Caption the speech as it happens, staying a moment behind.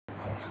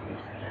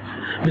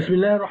بسم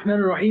الله الرحمن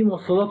الرحيم،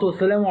 والصلاة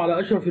والسلام على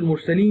أشرف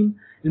المرسلين.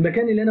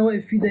 المكان اللي أنا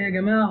واقف فيه ده يا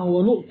جماعة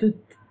هو نقطة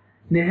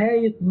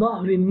نهاية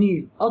نهر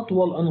النيل،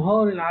 أطول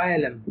أنهار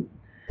العالم،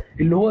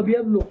 اللي هو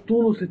بيبلغ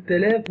طوله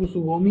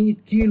 6700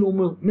 كيلو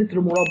متر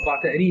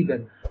مربع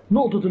تقريبا.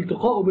 نقطة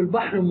التقائه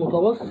بالبحر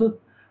المتوسط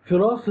في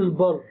راس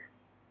البر.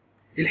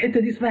 الحتة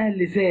دي اسمها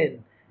اللسان،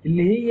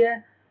 اللي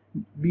هي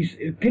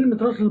كلمة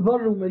راس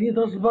البر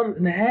ومدينة راس البر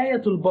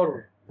نهاية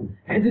البر.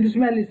 الحتة دي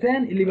اسمها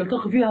اللسان، اللي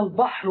بيلتقي فيها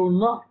البحر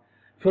والنهر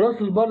في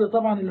راس البر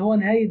طبعا، اللي هو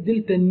نهاية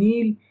دلتا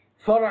النيل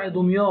فرع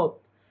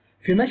دمياط،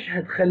 في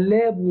مشهد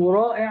خلاب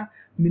ورائع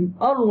من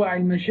أروع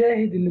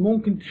المشاهد اللي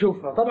ممكن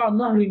تشوفها. طبعا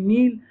نهر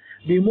النيل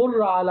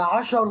بيمر على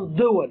 10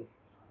 دول،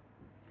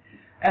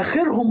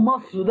 آخرهم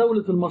مصر،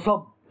 دولة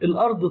المصب،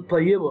 الأرض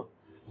الطيبة.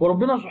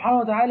 وربنا سبحانه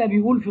وتعالى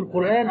بيقول في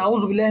القرآن: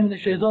 أعوذ بالله من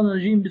الشيطان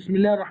الرجيم، بسم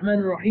الله الرحمن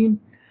الرحيم: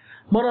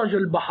 مرج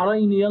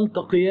البحرين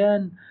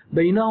يلتقيان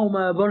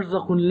بينهما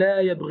برزخ لا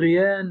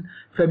يبغيان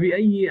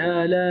فبأي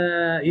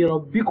آلاء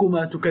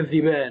ربكما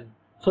تكذبان.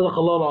 صدق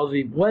الله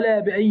العظيم. ولا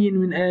بأي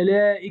من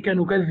آلائك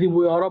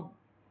نكذب يا رب.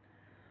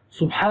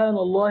 سبحان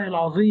الله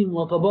العظيم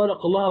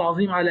وتبارك الله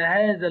العظيم على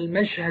هذا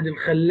المشهد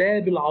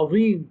الخلاب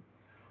العظيم،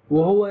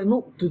 وهو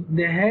نقطة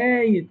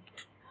نهاية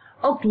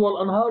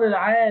أطول أنهار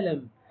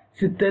العالم،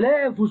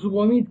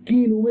 6700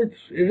 كيلو متر.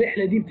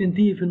 الرحلة دي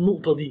بتنتهي في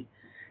النقطة دي،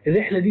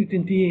 الرحلة دي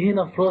بتنتهي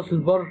هنا في راس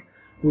البر،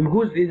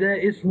 والجزء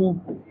ده اسمه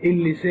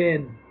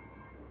اللسان.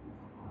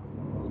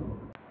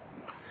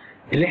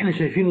 اللي احنا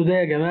شايفينه ده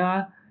يا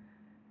جماعة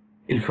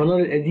الفنار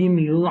القديم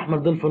اللي لونه أحمر،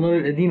 ده الفنار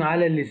القديم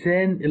على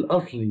اللسان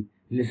الأصلي،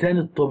 اللسان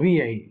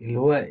الطبيعي اللي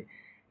هو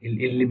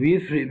اللي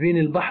بيفرق بين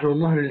البحر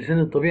والنهر. اللسان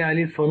الطبيعي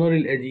عليه الفنار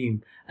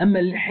القديم. أما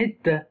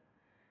الحتة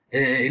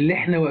اللي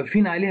احنا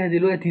واقفين عليها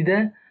دلوقتي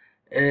ده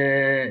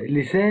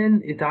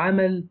لسان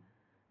اتعمل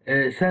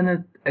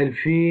سنة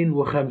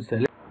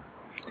 2005.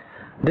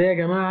 ده يا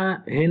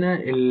جماعة هنا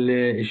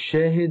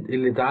الشاهد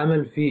اللي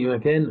اتعمل في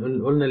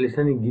مكان قلنا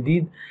اللسان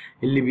الجديد،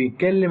 اللي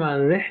بيتكلم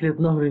عن رحلة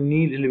نهر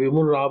النيل اللي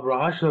بيمر عبر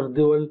 10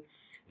 دول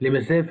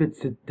لمسافة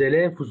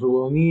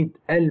 6700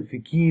 ألف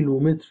كيلو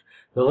متر،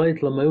 لغاية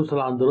لما يوصل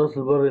عند راس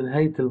البر،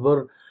 نهاية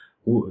البر،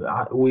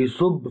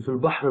 ويصب في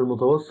البحر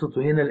المتوسط.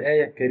 وهنا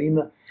الآية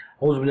الكريمة: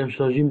 أعوذ بالله من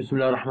الشيطان الرجيم، بسم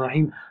الله الرحمن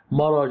الرحيم: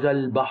 مرج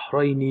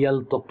البحرين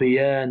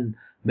يلتقيان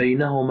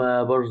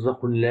بينهما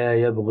برزخ لا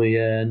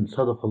يبغيان.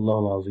 صدق الله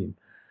العظيم.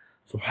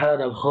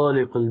 سبحان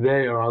الخالق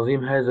البارئ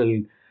العظيم هذا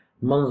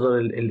المنظر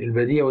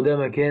البديع. وده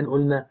مكان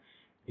قلنا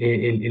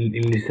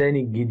اللسان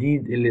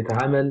الجديد اللي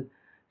اتعمل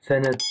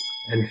سنة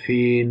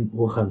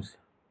 2005.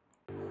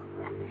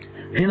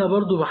 هنا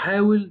برضو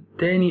بحاول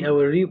تاني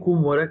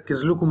اوريكم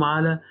واركز لكم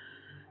على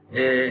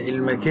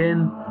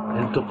المكان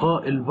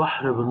التقاء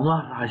البحر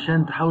بالنهر،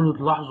 عشان تحاولوا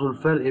تلاحظوا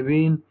الفرق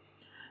بين،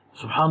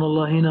 سبحان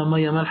الله، هنا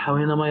مية مالحة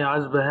وهنا مية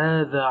عذبة،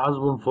 هذا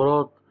عذب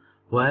فرات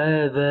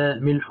وهذا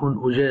ملح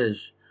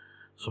أجاج.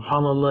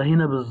 سبحان الله،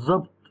 هنا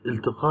بالظبط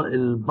التقاء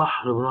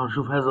البحر بالنهر.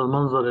 شوف هذا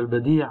المنظر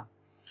البديع.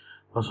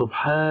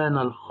 فسبحان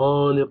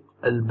الخالق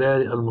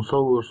البارئ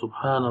المصور،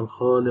 سبحان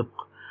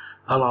الخالق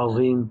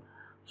العظيم،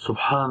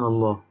 سبحان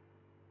الله،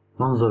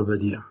 منظر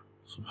بديع،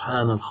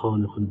 سبحان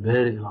الخالق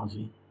البارئ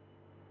العظيم.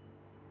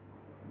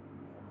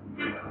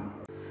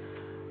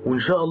 وإن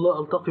شاء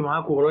الله ألتقي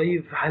معاكم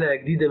قريب في حلقة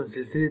جديدة من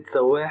سلسلة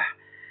سواح،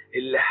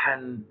 اللي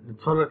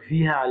هنتفرج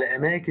فيها على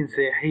أماكن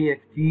سياحية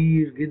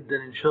كتير جدا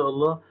إن شاء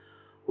الله.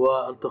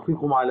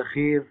 وألتقيكم على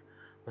خير،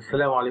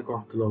 والسلام عليكم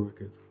ورحمة الله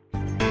وبركاته.